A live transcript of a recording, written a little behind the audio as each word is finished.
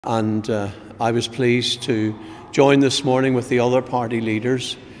And I was pleased to join this morning with the other party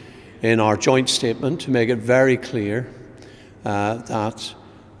leaders in our joint statement to make it very clear that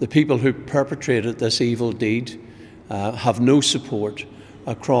the people who perpetrated this evil deed have no support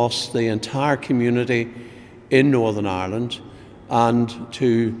across the entire community in Northern Ireland, and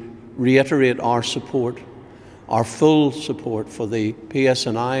to reiterate our support, our full support for the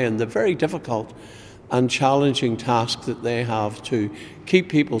PSNI and the very difficult and challenging task that they have to keep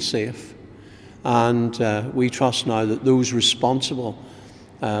people safe. And we trust now that those responsible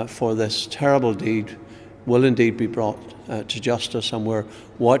for this terrible deed will indeed be brought to justice, and we're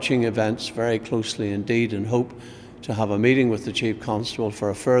watching events very closely indeed and hope to have a meeting with the Chief Constable for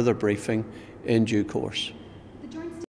a further briefing in due course.